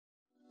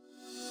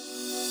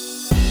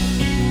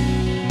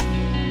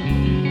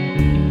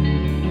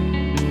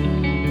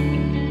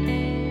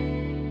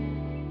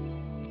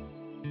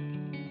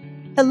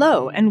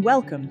Hello and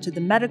welcome to the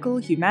Medical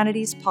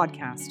Humanities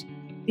Podcast,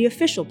 the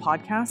official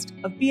podcast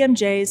of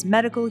BMJ's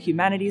Medical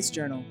Humanities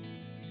Journal.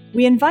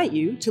 We invite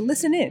you to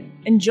listen in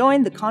and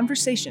join the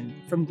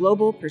conversation from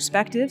global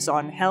perspectives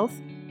on health,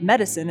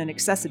 medicine, and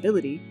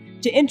accessibility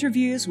to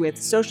interviews with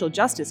social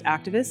justice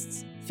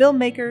activists,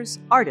 filmmakers,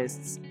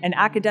 artists, and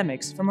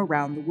academics from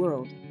around the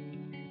world.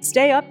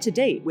 Stay up to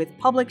date with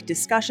public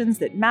discussions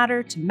that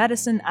matter to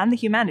medicine and the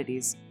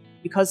humanities,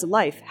 because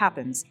life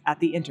happens at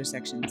the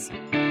intersections.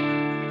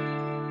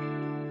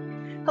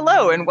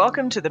 Hello, and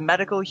welcome to the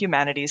Medical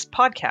Humanities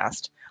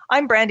Podcast.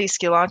 I'm Brandy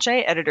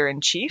Schillace,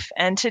 Editor-in-Chief,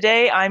 and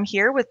today I'm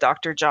here with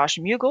Dr. Josh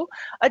Mugel,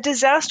 a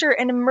disaster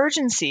and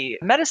emergency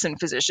medicine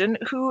physician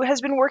who has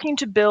been working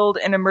to build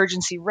an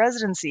emergency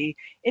residency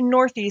in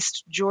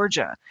Northeast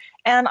Georgia.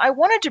 And I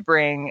wanted to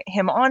bring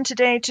him on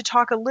today to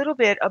talk a little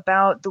bit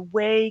about the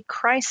way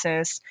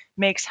crisis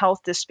makes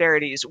health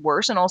disparities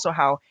worse and also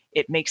how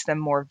it makes them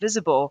more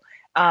visible,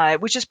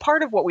 which is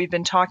part of what we've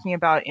been talking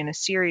about in a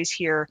series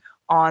here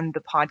on the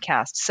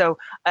podcast. So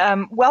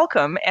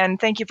welcome, and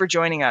thank you for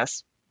joining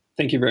us.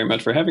 Thank you very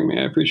much for having me.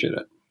 I appreciate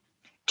it.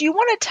 Do you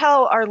want to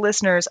tell our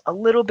listeners a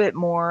little bit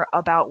more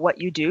about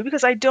what you do?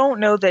 Because I don't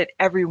know that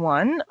every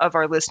one of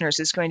our listeners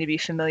is going to be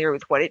familiar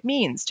with what it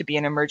means to be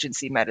an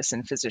emergency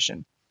medicine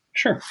physician.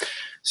 Sure.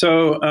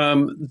 So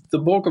the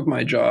bulk of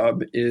my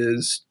job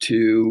is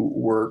to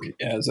work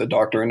as a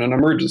doctor in an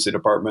emergency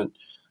department.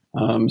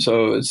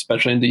 So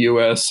especially in the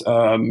U.S.,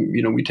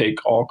 we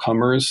take all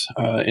comers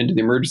into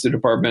the emergency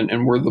department,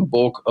 and we're the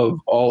bulk of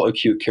all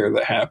acute care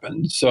that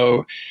happens.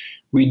 So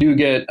we do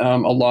get a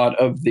lot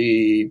of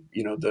the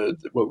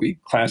what we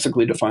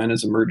classically define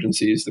as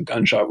emergencies, the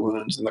gunshot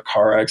wounds and the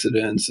car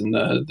accidents and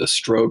the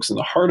strokes and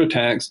the heart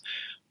attacks.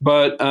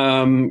 But,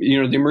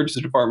 the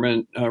emergency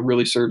department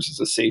really serves as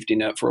a safety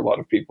net for a lot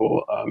of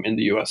people in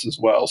the U.S. as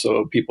well.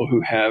 So people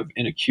who have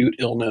an acute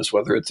illness,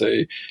 whether it's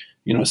a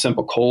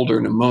simple cold or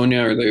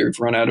pneumonia, or they've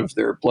run out of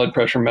their blood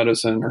pressure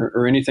medicine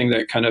or anything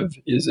that kind of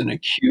is an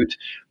acute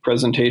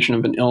presentation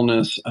of an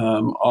illness,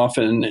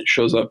 often it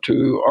shows up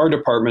to our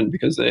department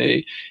because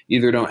they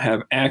either don't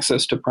have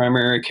access to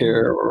primary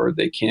care or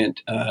they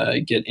can't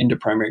get into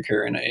primary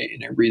care in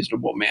a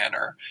reasonable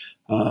manner.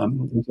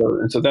 And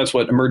so that's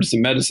what emergency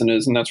medicine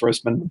is, and that's where I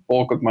spend the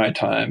bulk of my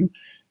time.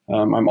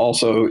 I'm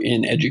also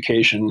in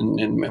education,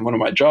 and one of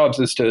my jobs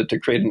is to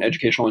create an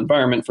educational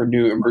environment for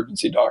new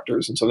emergency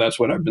doctors. And so that's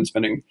what I've been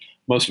spending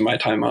most of my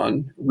time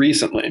on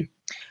recently.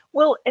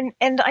 Well,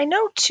 and I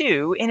know,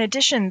 too, in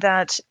addition,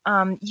 that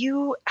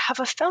you have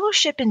a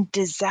fellowship in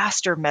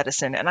disaster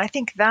medicine, and I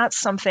think that's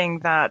something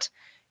that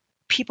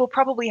people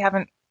probably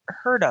haven't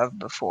heard of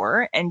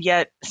before, and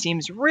yet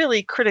seems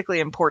really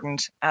critically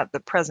important at the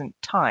present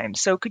time.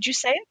 So could you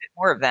say a bit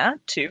more of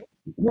that, too?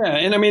 Yeah,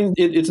 and I mean,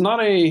 it's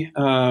not a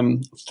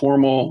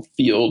formal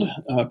field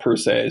per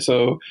se.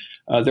 So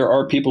there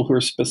are people who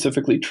are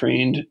specifically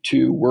trained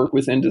to work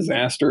within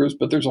disasters,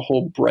 but there's a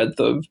whole breadth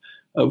of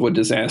what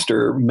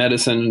disaster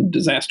medicine,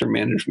 disaster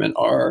management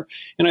are.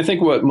 And I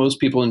think what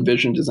most people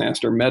envision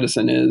disaster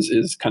medicine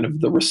is kind of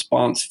the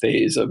response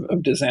phase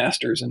of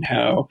disasters, and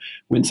how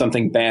when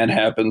something bad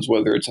happens,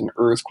 whether it's an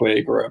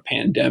earthquake or a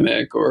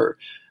pandemic or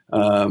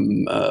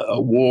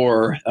a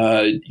war,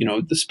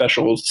 the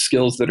special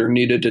skills that are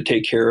needed to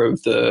take care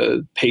of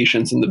the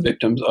patients and the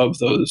victims of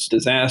those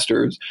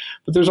disasters.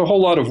 But there's a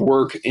whole lot of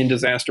work in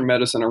disaster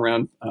medicine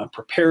around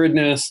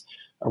preparedness,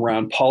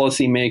 around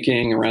policy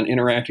making, around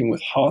interacting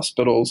with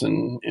hospitals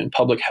and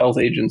public health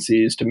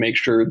agencies to make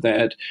sure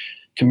that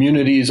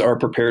communities are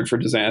prepared for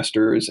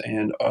disasters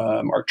and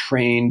are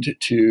trained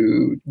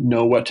to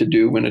know what to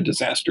do when a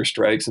disaster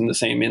strikes, and the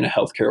same in a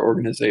healthcare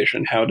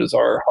organization. How does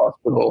our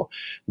hospital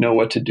know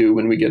what to do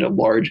when we get a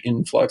large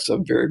influx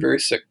of very, very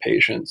sick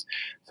patients?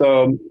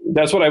 So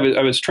that's what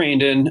I was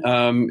trained in,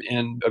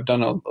 and I've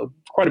done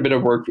quite a bit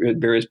of work at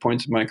various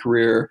points of my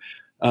career.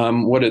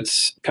 What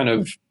it's kind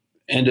of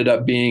ended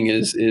up being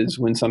is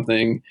when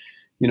something,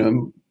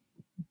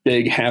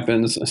 big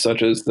happens,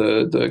 such as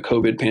the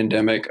COVID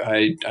pandemic,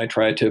 I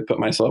try to put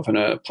myself in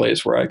a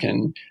place where I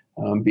can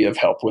be of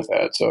help with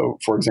that. So,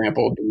 for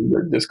example,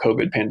 during this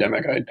COVID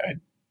pandemic,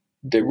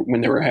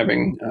 when they were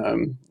having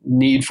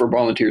need for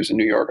volunteers in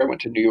New York, I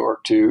went to New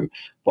York to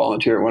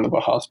volunteer at one of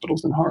the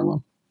hospitals in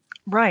Harlem.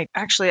 Right.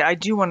 Actually, I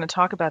do want to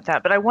talk about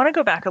that, but I want to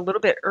go back a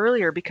little bit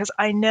earlier because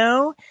I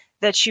know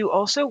that you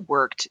also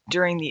worked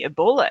during the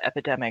Ebola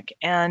epidemic,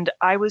 and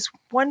I was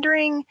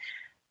wondering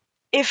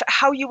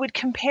how you would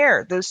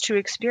compare those two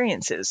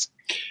experiences.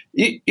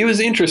 It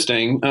was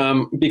interesting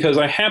because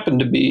I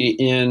happened to be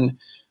in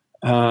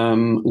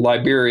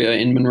Liberia,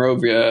 in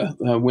Monrovia,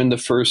 when the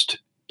first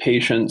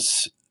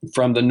patients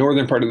from the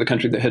northern part of the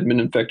country that had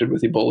been infected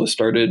with Ebola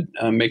started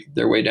making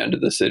their way down to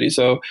the city.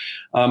 So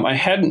I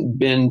hadn't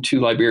been to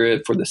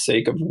Liberia for the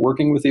sake of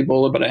working with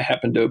Ebola, but I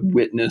happened to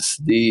witness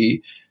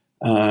the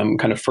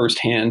kind of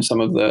firsthand how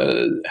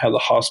the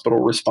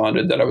hospital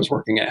responded that I was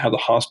working at, how the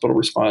hospital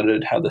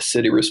responded, how the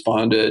city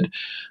responded.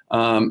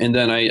 And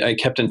then I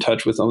kept in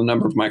touch with a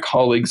number of my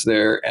colleagues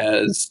there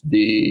as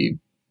the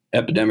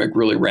epidemic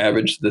really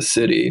ravaged the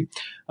city.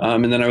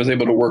 And then I was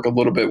able to work a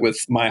little bit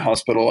with my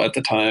hospital at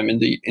the time in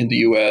the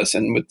U.S.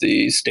 and with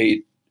the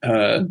state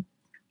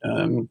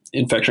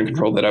infection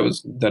control that I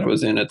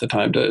was in at the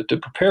time to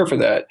prepare for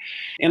that.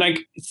 And I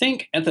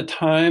think at the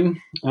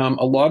time,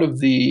 a lot of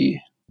the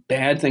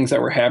bad things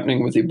that were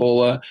happening with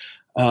Ebola,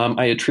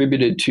 I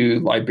attributed to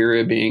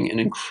Liberia being an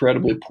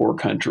incredibly poor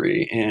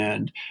country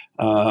and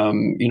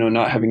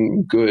not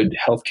having good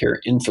healthcare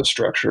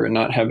infrastructure and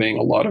not having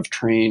a lot of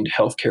trained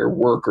healthcare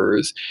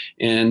workers,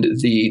 and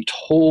the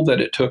toll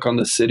that it took on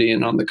the city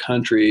and on the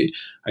country,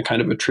 I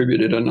kind of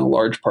attributed in a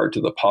large part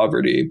to the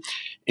poverty.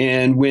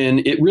 And when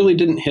it really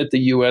didn't hit the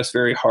U.S.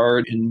 very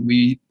hard, and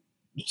we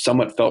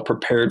somewhat felt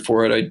prepared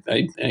for it,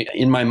 I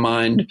in my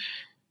mind,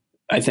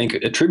 I think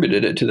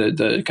attributed it to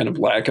the kind of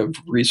lack of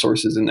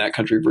resources in that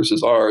country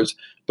versus ours.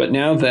 But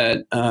now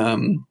that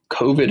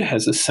COVID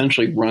has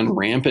essentially run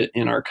rampant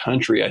in our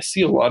country, I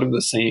see a lot of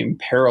the same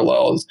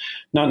parallels,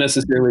 not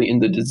necessarily in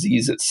the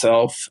disease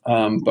itself,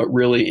 but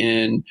really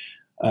in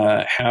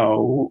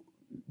how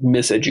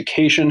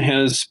miseducation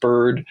has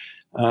spurred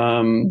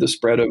the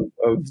spread of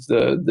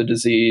the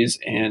disease,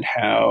 and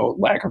how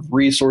lack of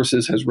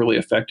resources has really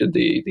affected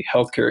the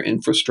healthcare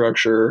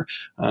infrastructure,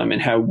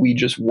 and how we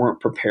just weren't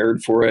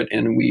prepared for it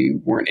and we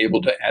weren't able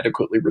to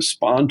adequately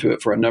respond to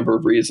it for a number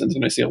of reasons.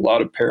 And I see a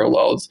lot of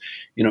parallels,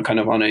 kind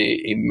of on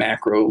a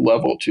macro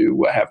level to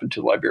what happened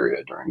to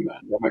Liberia during the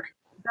pandemic.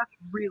 That's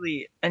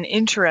really an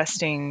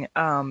interesting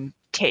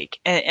take.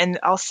 And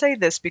I'll say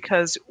this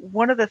because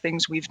one of the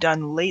things we've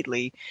done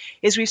lately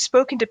is we've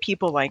spoken to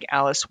people like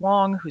Alice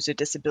Wong, who's a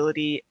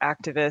disability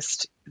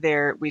activist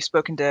there. We've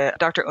spoken to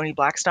Dr. Oni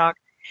Blackstock,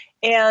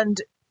 and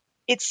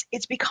it's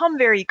become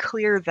very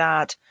clear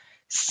that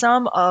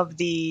some of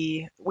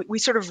we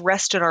sort of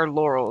rested our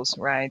laurels,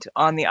 right,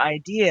 on the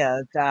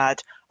idea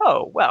that,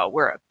 oh, well,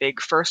 we're a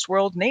big first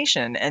world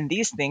nation and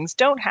these things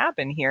don't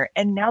happen here.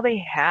 And now they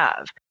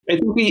have. I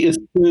think we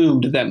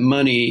assumed that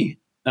money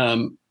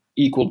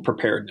equaled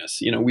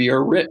preparedness. We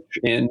are rich,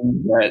 and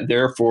that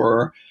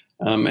therefore,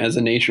 as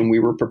a nation, we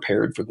were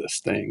prepared for this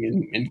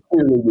thing, and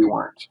clearly we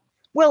weren't.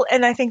 Well,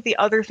 and I think the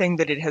other thing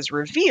that it has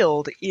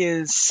revealed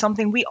is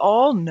something we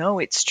all know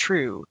it's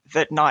true,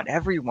 that not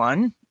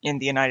everyone in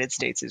the United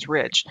States is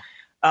rich.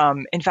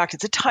 In fact,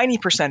 it's a tiny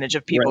percentage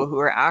of people who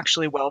are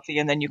actually wealthy,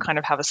 and then you kind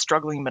of have a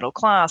struggling middle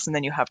class, and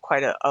then you have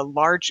quite a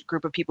large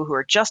group of people who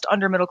are just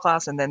under middle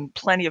class, and then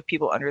plenty of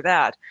people under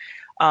that,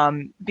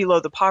 below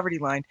the poverty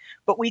line.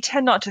 But we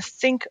tend not to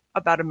think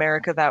about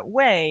America that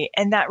way,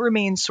 and that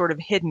remains sort of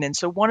hidden. And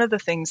so one of the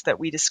things that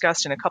we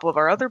discussed in a couple of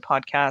our other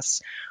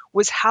podcasts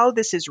was how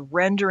this is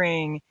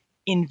rendering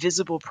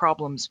invisible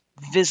problems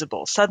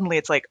visible. Suddenly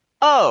it's like,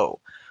 oh,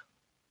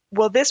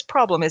 well, this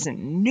problem isn't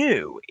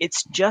new.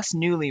 It's just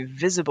newly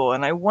visible.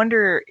 And I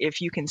wonder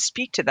if you can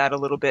speak to that a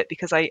little bit,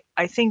 because I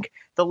think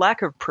the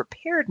lack of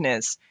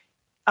preparedness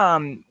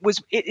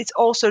it's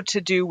also to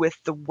do with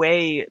the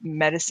way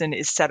medicine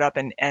is set up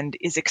and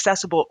is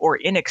accessible or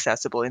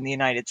inaccessible in the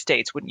United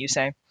States, wouldn't you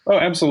say? Oh,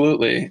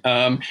 absolutely.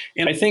 And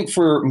I think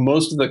for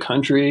most of the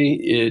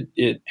country,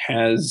 it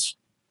has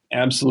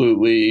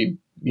absolutely,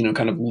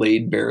 kind of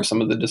laid bare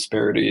some of the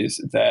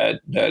disparities that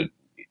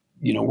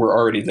were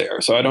already there.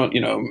 So I don't,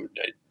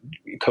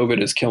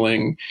 COVID is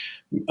killing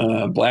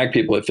Black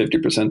people at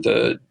 50%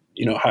 the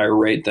higher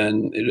rate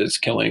than it is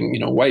killing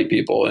white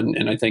people,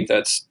 and I think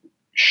that's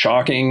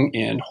shocking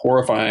and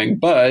horrifying.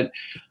 But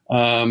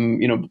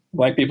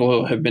Black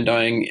people have been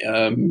dying,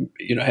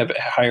 have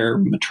a higher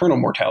maternal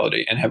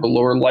mortality and have a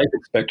lower life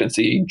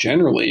expectancy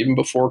generally, even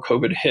before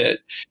COVID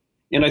hit.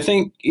 And I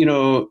think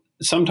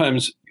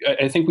sometimes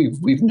I think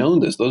we've known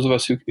this. Those of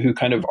us who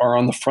kind of are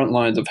on the front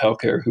lines of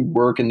healthcare, who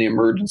work in the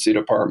emergency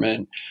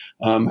department,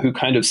 who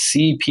kind of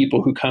see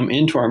people who come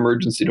into our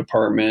emergency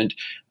department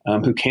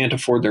who can't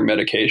afford their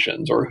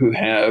medications, or who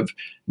have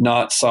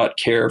not sought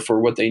care for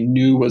what they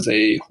knew was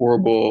a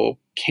horrible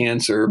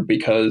cancer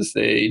because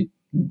they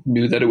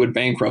knew that it would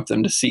bankrupt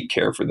them to seek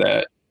care for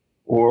that,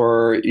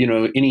 or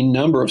any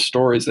number of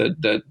stories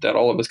that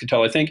all of us could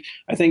tell. I think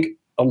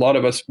a lot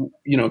of us,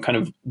 kind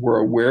of were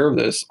aware of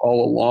this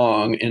all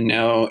along, and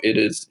now it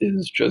is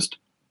just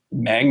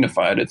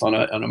magnified. It's on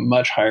a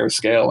much higher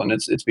scale, and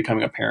it's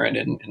becoming apparent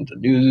in the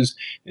news.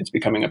 It's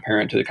becoming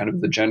apparent to kind of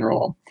the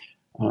general,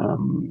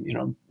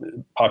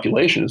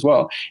 population as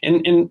well.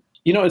 And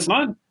it's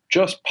not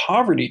just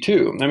poverty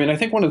too. I mean, I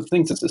think one of the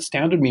things that's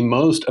astounded me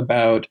most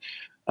about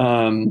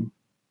the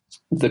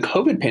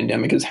COVID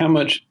pandemic is how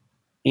much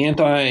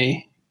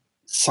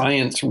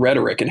anti-science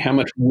rhetoric and how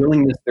much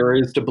willingness there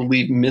is to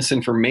believe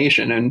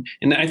misinformation.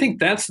 And I think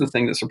that's the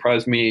thing that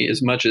surprised me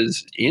as much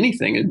as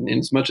anything, and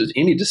as much as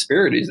any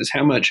disparities, is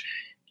how much,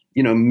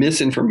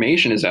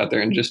 misinformation is out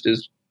there and just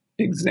is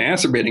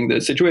exacerbating the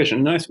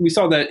situation. And we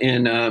saw that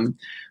in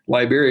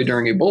Liberia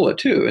during Ebola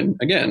too. And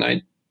again,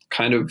 I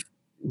kind of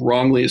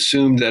wrongly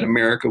assumed that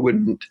America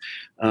wouldn't,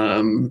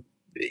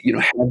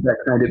 have that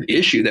kind of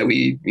issue, that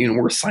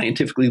we're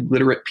scientifically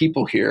literate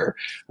people here.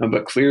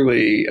 But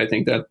clearly, I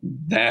think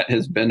that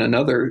has been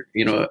another,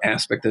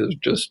 aspect that has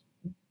just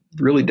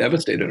really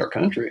devastated our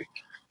country.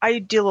 I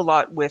deal a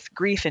lot with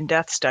grief and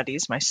death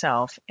studies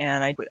myself,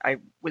 and I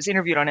was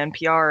interviewed on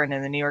NPR and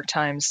in the New York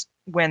Times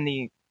when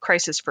the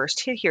crisis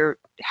first hit here,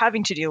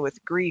 having to deal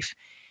with grief.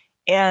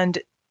 And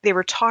they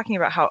were talking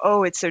about how,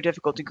 oh, it's so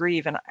difficult to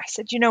grieve. And I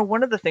said,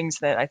 one of the things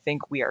that I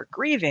think we are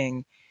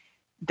grieving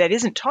that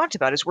isn't talked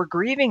about is we're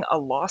grieving a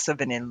loss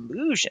of an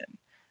illusion.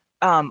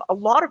 A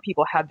lot of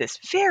people have this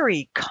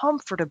very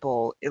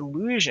comfortable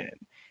illusion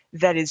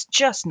that is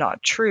just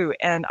not true.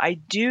 And I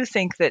do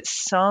think that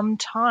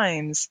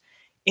sometimes,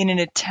 in an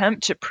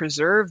attempt to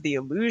preserve the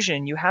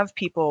illusion, you have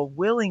people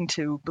willing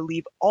to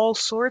believe all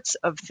sorts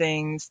of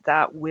things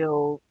that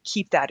will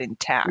keep that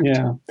intact.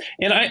 Yeah.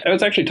 And I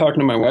was actually talking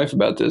to my wife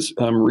about this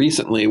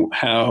recently,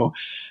 how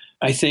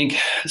I think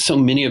so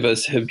many of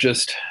us have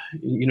just,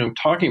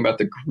 talking about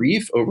the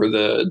grief over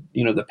the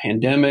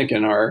pandemic,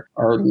 and our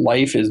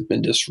life has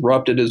been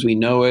disrupted as we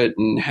know it,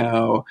 and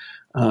how,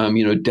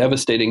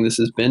 devastating this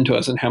has been to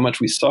us and how much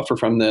we suffer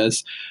from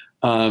this,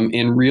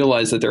 and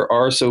realize that there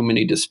are so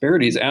many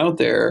disparities out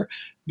there.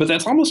 But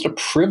that's almost a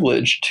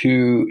privilege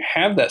to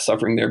have that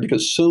suffering there,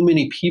 because so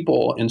many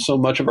people and so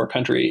much of our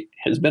country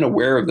has been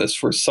aware of this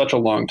for such a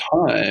long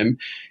time.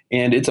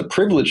 And it's a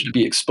privilege to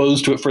be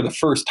exposed to it for the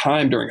first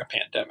time during a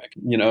pandemic.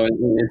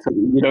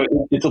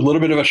 It's a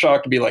little bit of a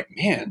shock to be like,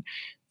 man,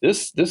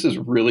 this is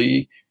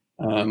really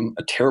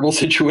a terrible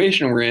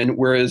situation we're in.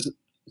 Whereas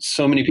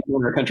so many people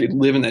in our country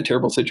live in that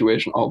terrible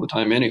situation all the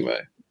time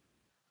anyway.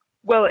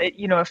 Well,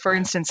 for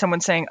instance,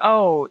 someone saying,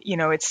 oh,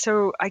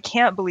 I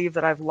can't believe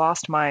that I've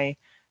lost my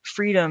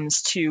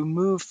freedoms to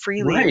move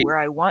freely Right. where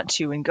I want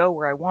to and go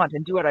where I want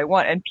and do what I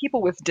want. And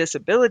people with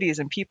disabilities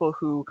and people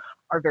who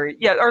are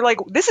are like,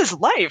 this is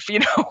life,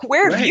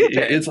 where have Right. you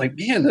been? It's like,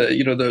 man,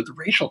 the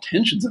racial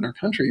tensions in our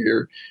country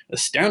are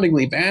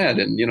astoundingly bad.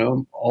 And,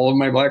 all of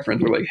my Black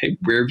friends were like, hey,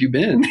 where have you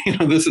been?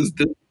 This is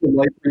the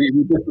life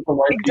you live.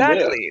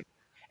 Exactly.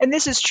 And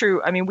this is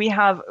true. I mean, we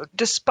have,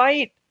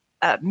 despite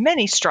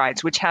many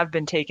strides which have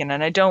been taken,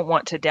 and I don't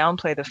want to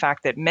downplay the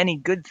fact that many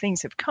good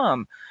things have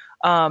come,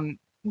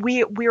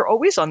 we're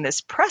always on this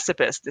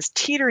precipice, this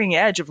teetering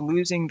edge of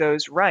losing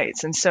those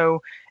rights. And so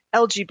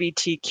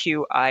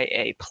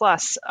LGBTQIA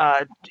plus,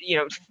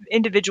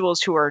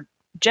 individuals who are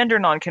gender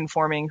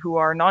nonconforming, who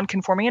are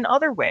nonconforming in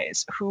other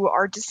ways, who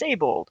are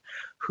disabled,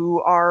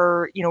 who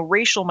are,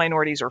 racial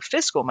minorities or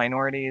fiscal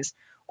minorities,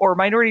 or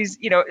minorities,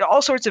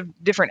 all sorts of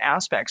different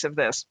aspects of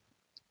this.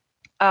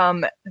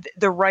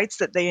 The rights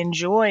that they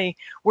enjoy,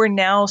 we're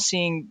now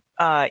seeing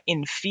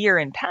in fear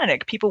and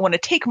panic, people want to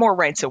take more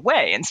rights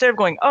away. Instead of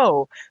going,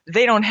 oh,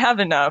 they don't have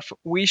enough,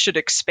 we should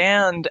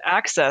expand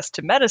access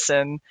to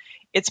medicine.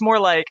 It's more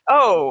like,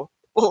 oh,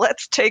 well,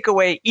 let's take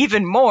away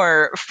even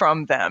more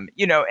from them.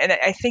 And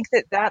I think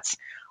that that's,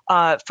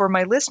 for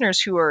my listeners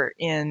who are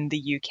in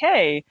the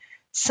UK,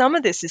 some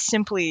of this is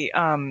simply,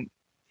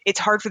 it's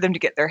hard for them to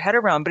get their head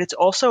around, but it's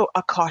also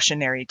a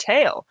cautionary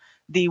tale.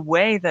 The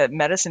way that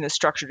medicine is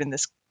structured in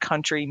this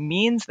country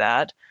means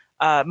that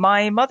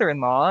my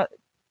mother-in-law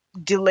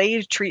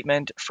delayed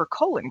treatment for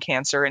colon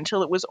cancer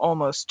until it was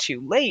almost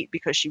too late,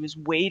 because she was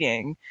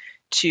waiting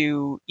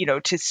to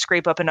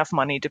scrape up enough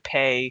money to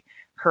pay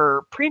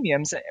her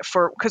premiums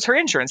because her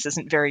insurance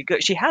isn't very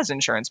good. She has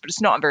insurance, but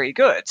it's not very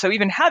good. So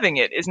even having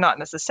it is not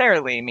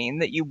necessarily mean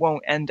that you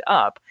won't end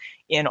up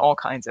in all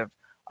kinds of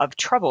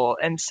trouble.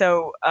 And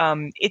so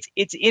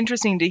it's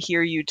interesting to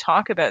hear you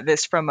talk about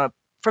this from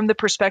the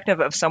perspective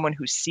of someone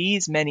who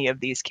sees many of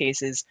these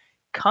cases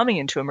coming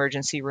into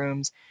emergency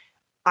rooms.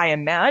 I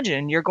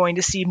imagine you're going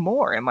to see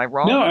more. Am I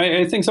wrong? No,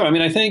 I think so. I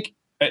mean, I think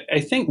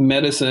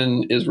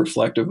medicine is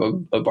reflective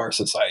of our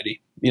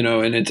society,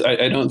 and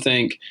I don't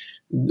think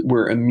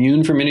we're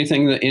immune from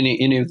anything, that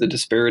any of the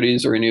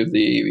disparities or any of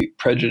the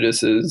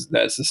prejudices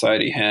that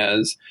society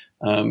has.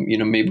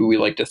 Maybe we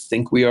like to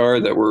think we are,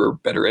 that we're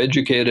better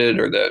educated,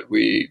 or that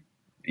we,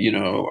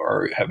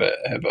 have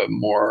a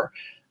more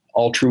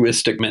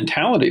altruistic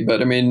mentality.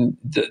 But I mean,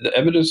 the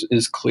evidence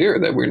is clear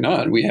that we're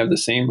not. We have the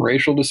same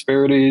racial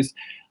disparities.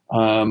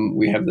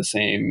 We have the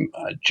same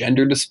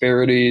gender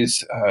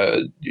disparities.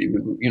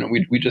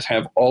 We just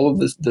have all of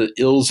this, the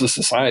ills of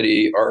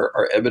society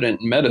are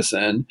evident in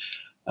medicine.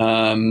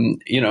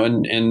 And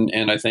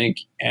I think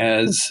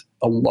as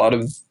a lot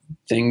of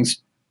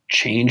things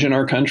change in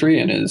our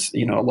country, and as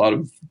a lot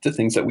of the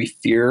things that we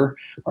fear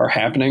are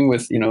happening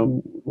with,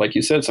 like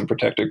you said, some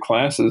protected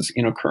classes,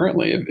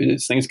 currently,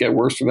 if things get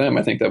worse for them,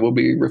 I think that will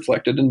be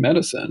reflected in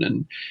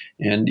medicine.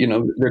 And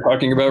they're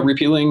talking about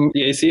repealing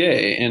the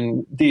ACA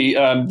and the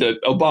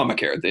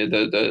Obamacare,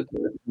 the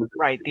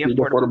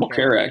Affordable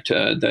Care Act,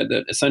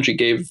 that essentially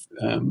gave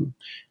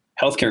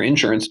healthcare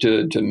insurance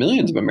to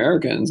millions of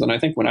Americans. And I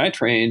think when I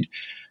trained,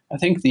 I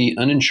think the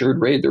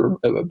uninsured rate, there were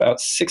about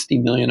 60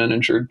 million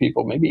uninsured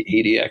people, maybe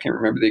 80, I can't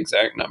remember the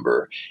exact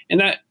number. And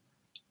that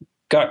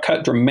got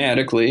cut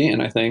dramatically.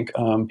 And I think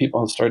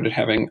people have started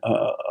having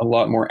a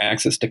lot more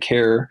access to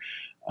care,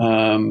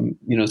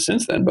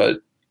 since then.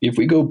 But if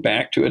we go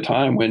back to a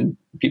time when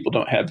people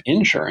don't have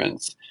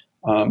insurance,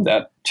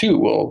 that too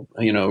will,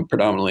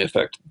 predominantly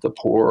affect the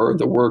poor,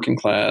 the working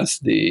class,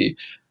 the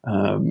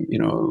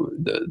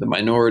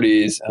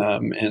minorities,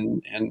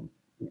 and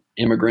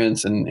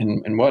immigrants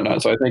and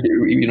whatnot. So I think,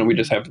 we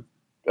just have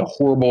a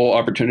horrible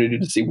opportunity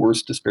to see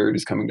worse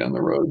disparities coming down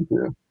the road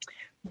too.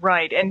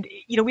 Right. And,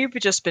 we've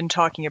just been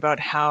talking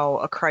about how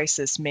a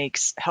crisis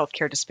makes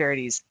healthcare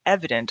disparities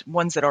evident,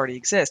 ones that already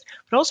exist,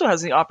 but also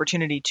has the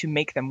opportunity to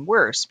make them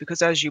worse.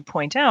 Because as you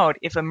point out,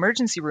 if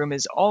emergency room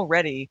is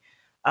already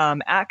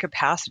at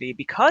capacity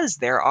because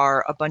there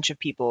are a bunch of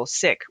people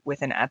sick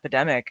with an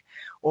epidemic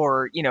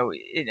or,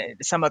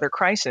 some other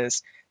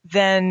crisis,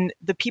 then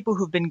the people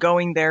who've been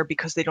going there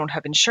because they don't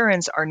have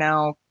insurance are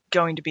now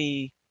going to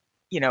be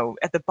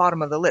at the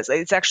bottom of the list.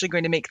 It's actually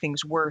going to make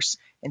things worse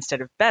instead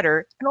of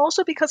better. And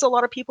also because a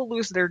lot of people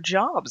lose their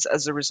jobs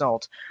as a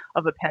result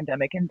of a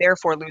pandemic and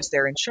therefore lose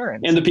their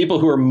insurance. And the people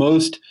who are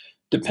most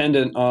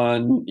dependent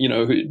on,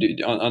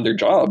 on their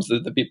jobs,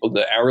 the people,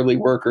 the hourly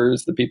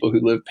workers, the people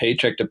who live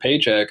paycheck to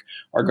paycheck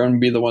are going to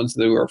be the ones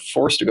who are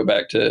forced to go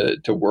back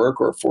to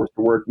work, or forced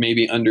to work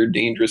maybe under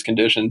dangerous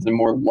conditions and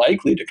more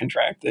likely to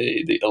contract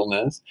the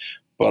illness.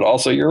 But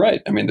also, you're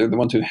right. I mean, they're the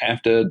ones who have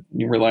to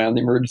rely on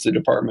the emergency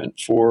department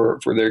for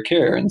their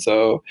care. And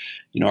so,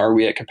 are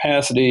we at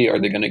capacity? Are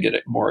they going to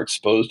get more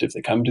exposed if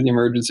they come to the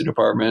emergency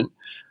department?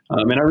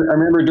 And I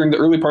remember during the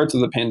early parts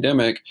of the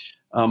pandemic,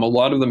 a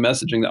lot of the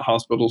messaging that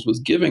hospitals was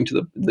giving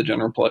to the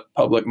general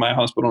public, my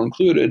hospital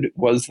included,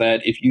 was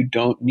that if you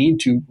don't need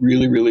to,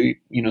 really, really,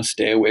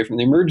 stay away from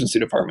the emergency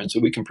department, so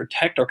we can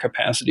protect our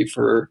capacity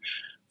for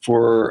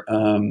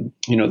the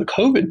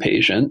COVID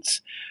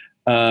patients.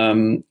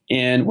 And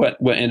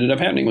what ended up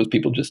happening was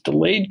people just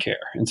delayed care.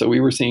 And so we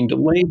were seeing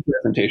delayed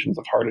presentations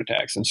of heart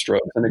attacks and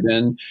strokes. And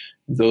again,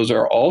 those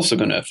are also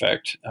going to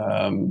affect,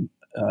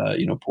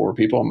 poor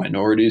people,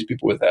 minorities,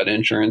 people without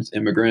insurance,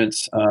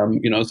 immigrants.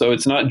 So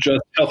it's not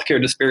just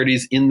healthcare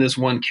disparities in this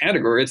one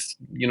category. It's,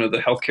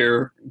 the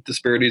healthcare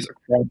disparities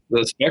across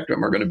the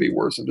spectrum are going to be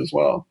worsened as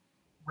well.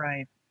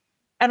 Right.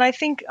 And I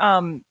think,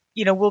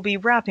 we'll be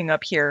wrapping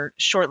up here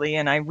shortly,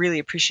 and I really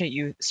appreciate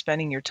you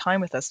spending your time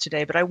with us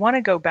today. But I want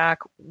to go back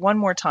one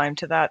more time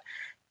to that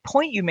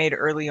point you made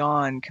early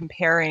on,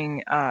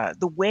 comparing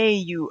the way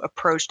you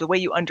approached, the way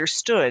you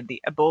understood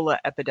the Ebola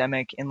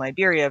epidemic in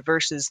Liberia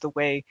versus the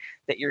way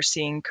that you're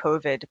seeing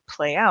COVID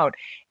play out.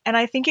 And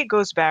I think it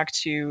goes back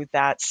to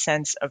that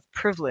sense of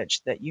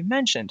privilege that you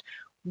mentioned.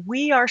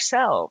 We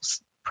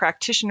ourselves,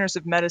 practitioners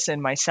of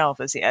medicine, myself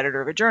as the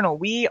editor of a journal,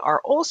 we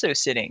are also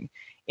sitting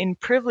in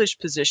privileged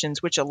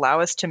positions which allow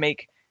us to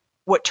make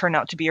what turn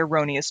out to be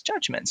erroneous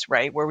judgments,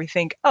 right? Where we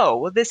think, oh,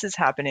 well, this is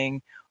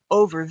happening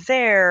over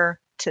there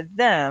to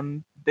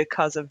them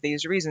because of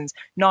these reasons,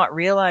 not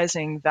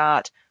realizing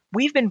that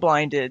we've been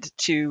blinded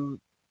to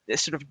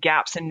sort of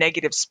gaps and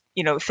negatives,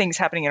 things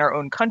happening in our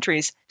own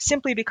countries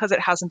simply because it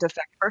hasn't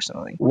affected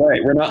personally.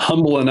 Right. We're not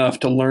humble enough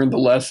to learn the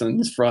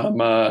lessons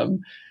from,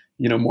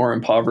 more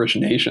impoverished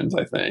nations,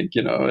 I think,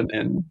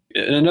 and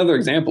another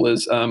example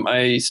is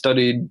I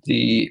studied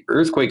the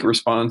earthquake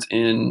response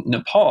in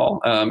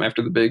Nepal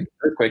after the big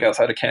earthquake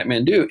outside of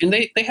Kathmandu. And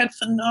they had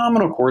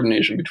phenomenal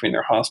coordination between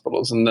their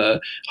hospitals and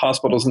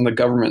the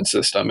government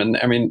system. And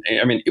I mean,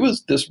 it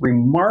was this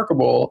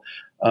remarkable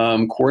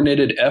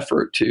coordinated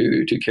effort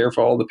to care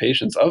for all the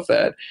patients of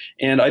that.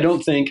 And I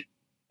don't think,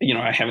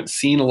 I haven't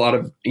seen a lot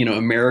of,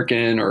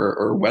 American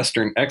or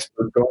Western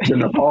experts going to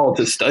Nepal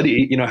to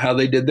study, how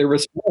they did their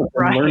response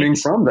and learning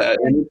from that.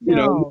 And,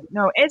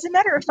 no. As a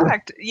matter of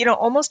fact,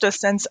 almost a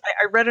sense,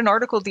 I read an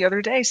article the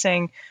other day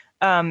saying,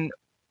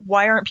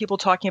 why aren't people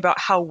talking about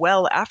how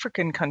well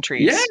African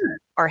countries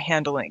are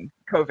handling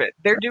COVID?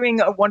 They're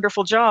doing a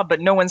wonderful job, but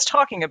no one's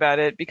talking about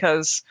it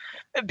because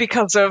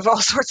of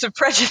all sorts of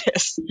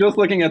prejudice. Just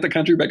looking at the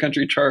country by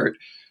country chart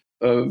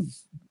of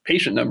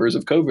patient numbers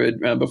of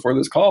COVID before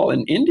this call,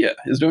 and India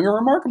is doing a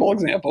remarkable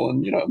example.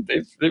 And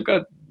they've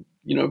got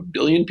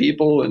billion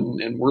people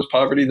and worse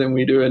poverty than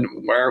we do. And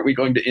why aren't we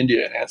going to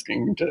India and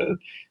asking to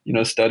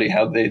study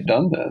how they've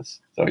done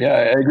this? So yeah,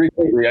 I agree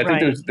completely. I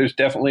think there's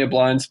definitely a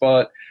blind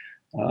spot.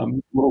 A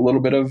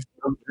little bit of,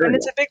 and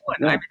it's a big one.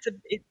 Yeah.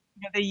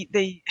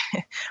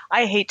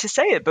 I hate to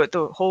say it, but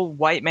the whole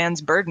white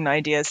man's burden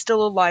idea is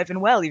still alive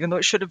and well, even though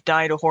it should have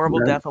died a horrible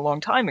death a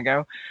long time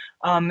ago.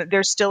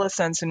 There's still a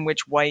sense in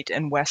which white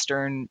and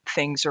Western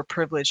things are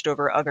privileged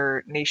over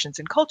other nations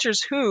and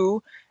cultures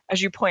who,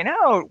 as you point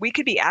out, we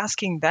could be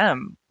asking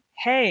them,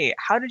 hey,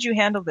 how did you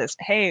handle this?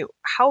 Hey,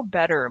 how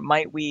better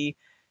might we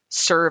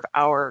serve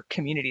our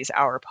communities,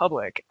 our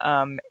public?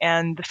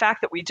 And the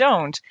fact that we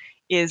don't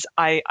is,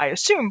 I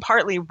assume,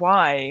 partly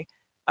why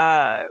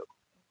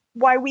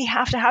we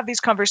have to have these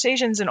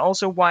conversations, and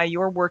also why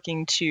you're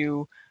working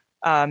to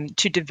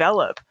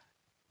develop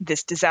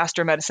this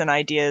disaster medicine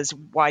ideas,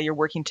 why you're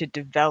working to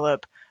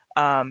develop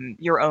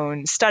your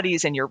own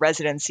studies and your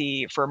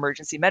residency for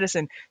emergency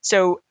medicine.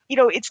 So,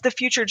 it's the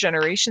future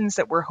generations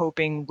that we're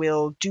hoping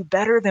will do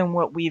better than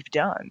what we've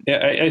done.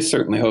 Yeah, I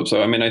certainly hope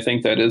so. I mean, I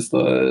think that is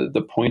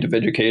the point of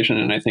education,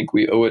 and I think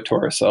we owe it to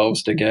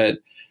ourselves to get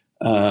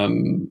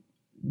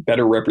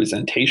better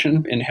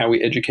representation in how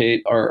we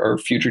educate our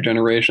future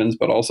generations,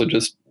 but also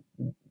just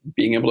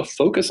being able to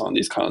focus on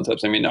these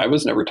concepts. I mean, I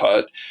was never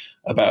taught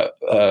about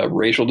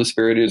racial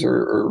disparities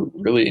or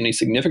really any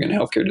significant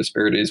healthcare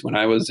disparities when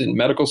I was in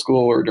medical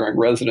school or during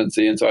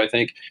residency. And so I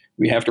think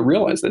we have to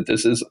realize that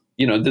this is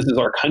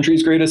our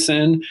country's greatest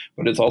sin,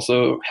 but it's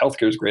also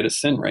healthcare's greatest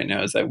sin right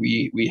now, is that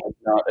we have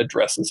not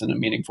addressed this in a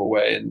meaningful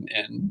way.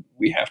 And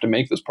we have to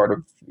make this part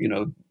of,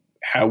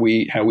 how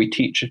we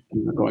teach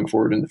going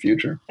forward in the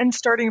future. And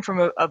starting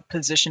from a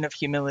position of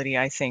humility,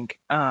 I think,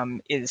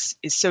 is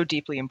so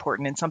deeply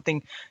important, and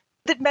something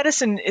that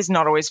medicine is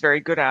not always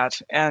very good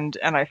at, and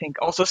I think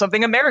also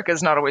something America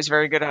is not always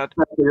very good at.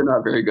 You're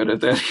not very good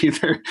at that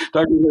either.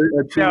 Doctors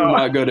are truly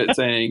not good at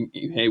saying,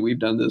 "Hey, we've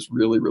done this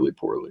really, really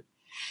poorly."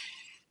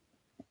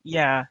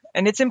 Yeah,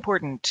 and it's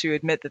important to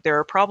admit that there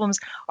are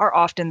problems are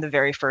often the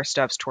very first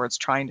steps towards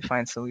trying to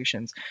find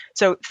solutions.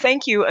 So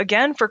thank you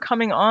again for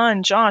coming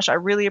on, Josh. I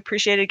really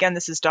appreciate it. Again,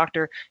 this is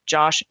Dr.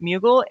 Josh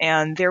Mugel,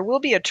 and there will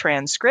be a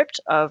transcript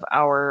of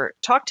our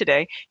talk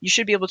today. You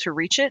should be able to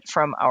reach it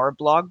from our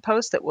blog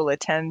post that will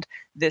attend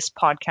this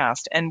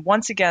podcast. And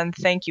once again,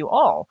 thank you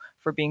all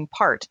for being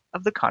part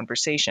of the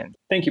conversation.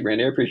 Thank you,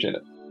 Brandy. I appreciate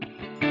it.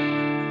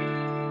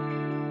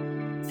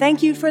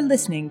 Thank you for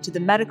listening to the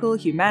Medical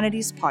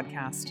Humanities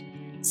Podcast.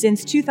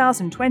 Since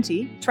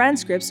 2020,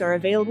 transcripts are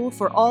available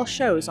for all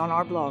shows on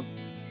our blog.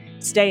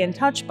 Stay in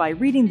touch by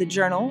reading the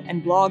journal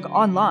and blog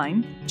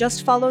online.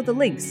 Just follow the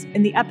links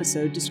in the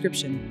episode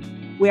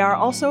description. We are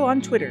also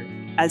on Twitter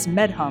as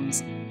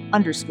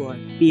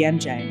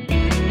medhums_BMJ.